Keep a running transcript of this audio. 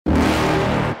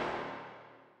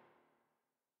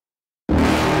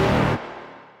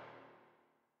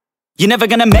You're never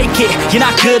gonna make it, you're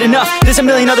not good enough. There's a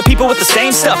million other people with the same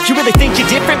stuff. You really think you're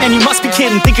different? Man, you must be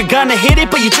kidding. Think you're gonna hit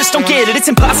it, but you just don't get it. It's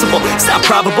impossible, it's not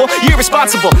probable, you're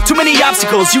irresponsible. Too many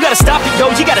obstacles, you gotta stop it, yo.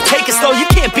 You gotta take it slow, you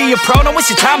can't be a pro. Don't waste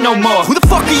your time no more. Who the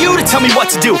fuck are you to tell me what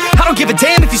to do? I don't give a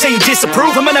damn if you say you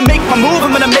disapprove. I'm gonna make my move,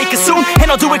 I'm gonna make it soon. And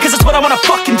I'll do it cause it's what I wanna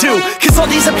fucking do. Cause all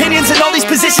these opinions and all these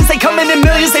positions, they come in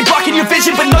millions, they blocking your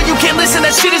vision. But no, you can't listen,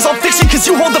 that shit is all fiction. Cause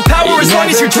you hold the power as long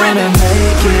as you're dreaming.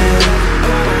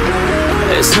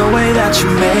 There's no way that you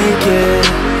make it.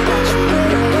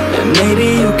 And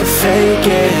maybe you can fake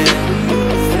it,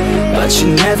 but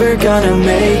you're never gonna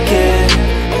make it.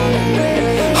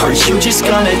 Are you just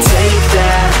gonna take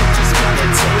that?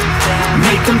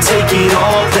 Make them take it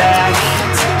all back.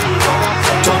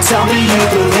 Don't tell me you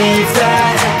believe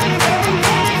that.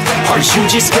 Are you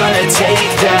just gonna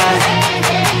take that?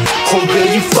 Or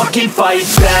will you fucking fight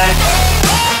back?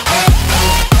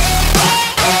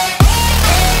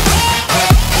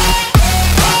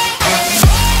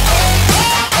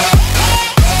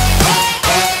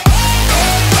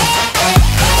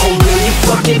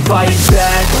 Fucking fight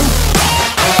back.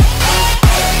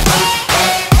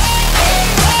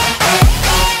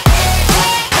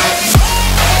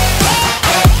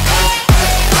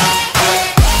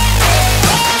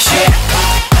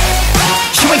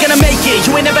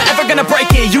 You ain't never ever gonna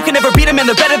break it. You can never beat them and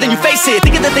they're better than you face it.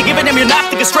 Thinking that they give a damn, you're not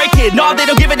thinking straight, kid. No, they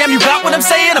don't give a damn, you got what I'm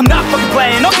saying? I'm not fucking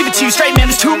playing, I'll give it to you straight, man.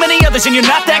 There's too many others and you're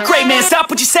not that great, man. Stop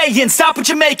what you're saying, stop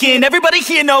what you're making. Everybody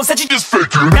here knows that you just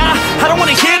faking. Nah, I don't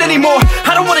wanna hear it anymore,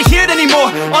 I don't wanna hear it anymore.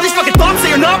 All these fucking thoughts,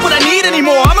 they are not what I need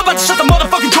anymore. I'm about to shut the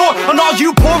motherfucking door on all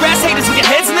you poor ass haters with your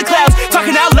heads in the clouds,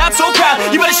 talking out loud so proud.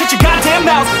 You better shut your goddamn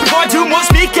mouth before I do more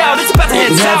speak out. It's about to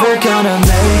head south. You're never gonna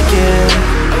make it.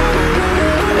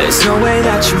 There's no way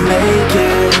that you make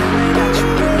it.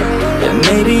 And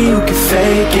maybe you can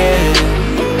fake it,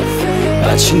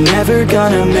 but you're never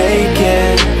gonna make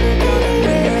it.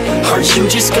 Are you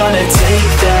just gonna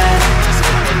take that?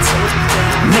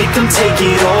 Make them take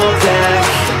it all back.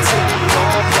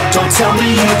 Don't tell me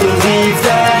you believe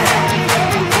that.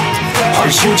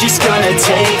 Are you just gonna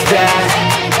take that?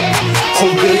 Or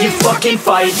will you fucking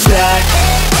fight back?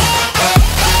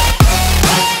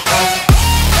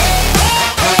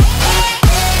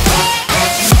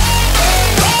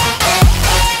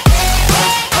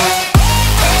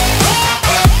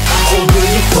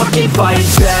 Fucking fight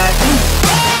back.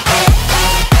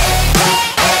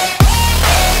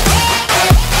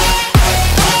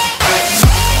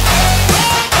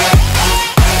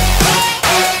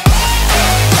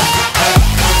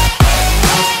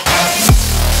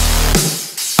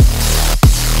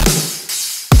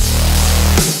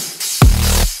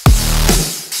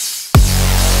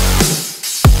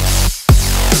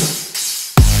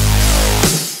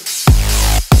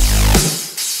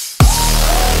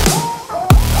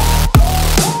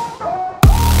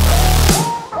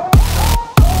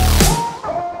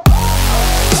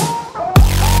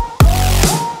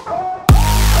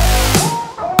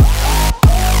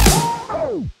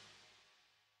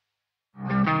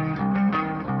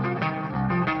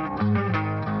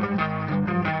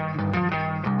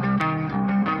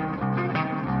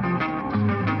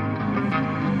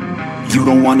 You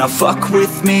don't wanna fuck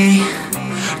with me,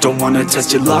 don't wanna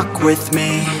test your luck with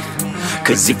me.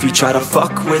 Cause if you try to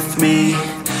fuck with me,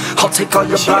 I'll take all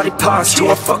your body parts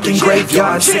to a fucking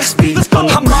graveyard 6 feet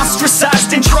under. I'm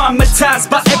ostracized and traumatized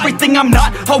by everything I'm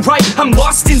not. Alright, I'm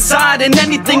lost inside, and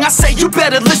anything I say you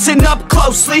better listen up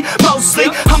closely. Mostly,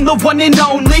 I'm the one and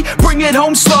only. Bring it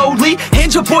home slowly,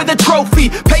 hand your boy the trophy.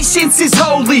 Patience is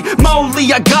holy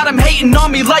moly. I got him hating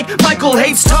on me like Michael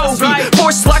hates Toby.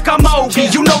 Force like I'm Obi,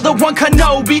 you know the one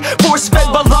Kenobi. Force fed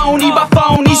baloney by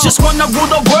phonies, just wanna rule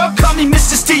the world. Call me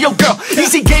Mr. Steel Girl.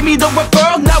 Easy gave me the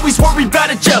referral, now he's worried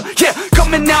about a jail. Yeah,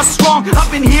 coming out strong,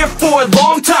 I've been here for a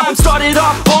long time. Started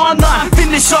off online,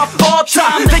 finish off all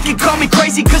time. They can call me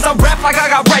crazy cause I rap like I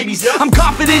got rabies. I'm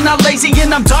confident, not lazy,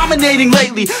 and I'm dominating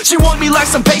lately. She want me like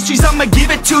some pastries, I'ma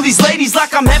give it to these ladies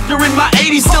like I'm Hefner in my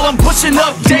 80s. Still I'm pushing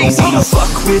up daisies. Don't wanna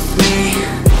fuck with me,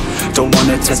 don't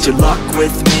wanna test your luck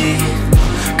with me.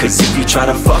 Cause if you try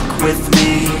to fuck with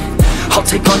me, I'll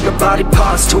take all your body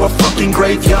parts to a fucking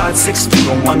graveyard 6 feet.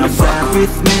 Don't wanna fuck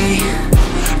with me,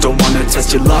 don't wanna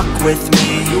test your luck with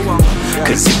me.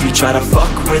 Cause if you try to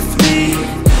fuck with me,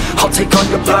 I'll take all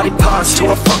your body parts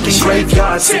to a fucking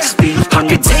graveyard 6 feet I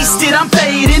can taste it, I'm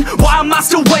fading. Why am I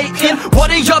still waiting?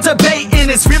 What are y'all debating?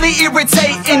 It's really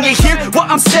irritating. You hear what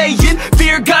I'm saying?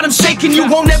 Fear got him shaking. You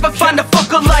won't ever find a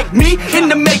fucker like me in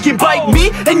the making. Bite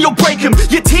me and you'll break him.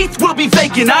 Your teeth will be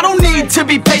vacant. I don't need to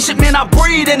be patient, man. I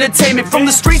breed entertainment from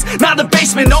the streets, not the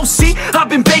basement. Oh, see, I've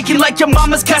been baking like your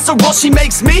mama's casserole. She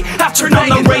makes me. I turn on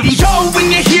the radio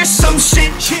when you hear some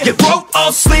shit. Your throat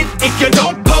all slit if you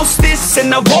don't post this,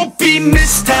 and I won't be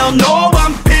missed. Hell no,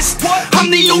 I'm pissed. I'm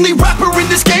the only rapper in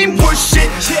this game worth shit.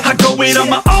 I go it on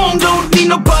my own, don't need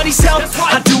nobody's help.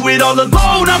 I do it all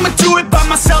alone, I'ma do it by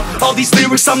myself. All these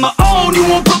lyrics on my own, you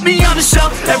won't put me on the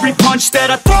shelf. Every punch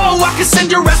that I throw, I can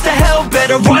send your ass to hell.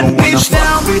 Better run, bitch,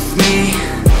 down with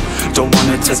me. Don't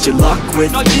wanna test your luck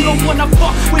with me. You don't wanna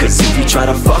fuck with Cause if you try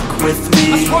to fuck with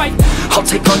me, that's right. I'll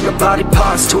take all your body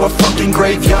parts to a fucking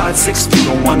graveyard 6 feet.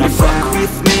 Don't wanna fuck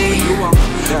with me.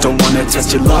 Don't wanna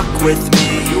test your luck with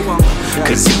me.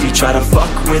 Cause if you try to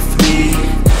fuck with me,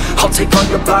 I'll take all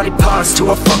your body parts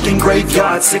to a fucking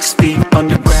graveyard 6 feet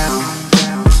underground.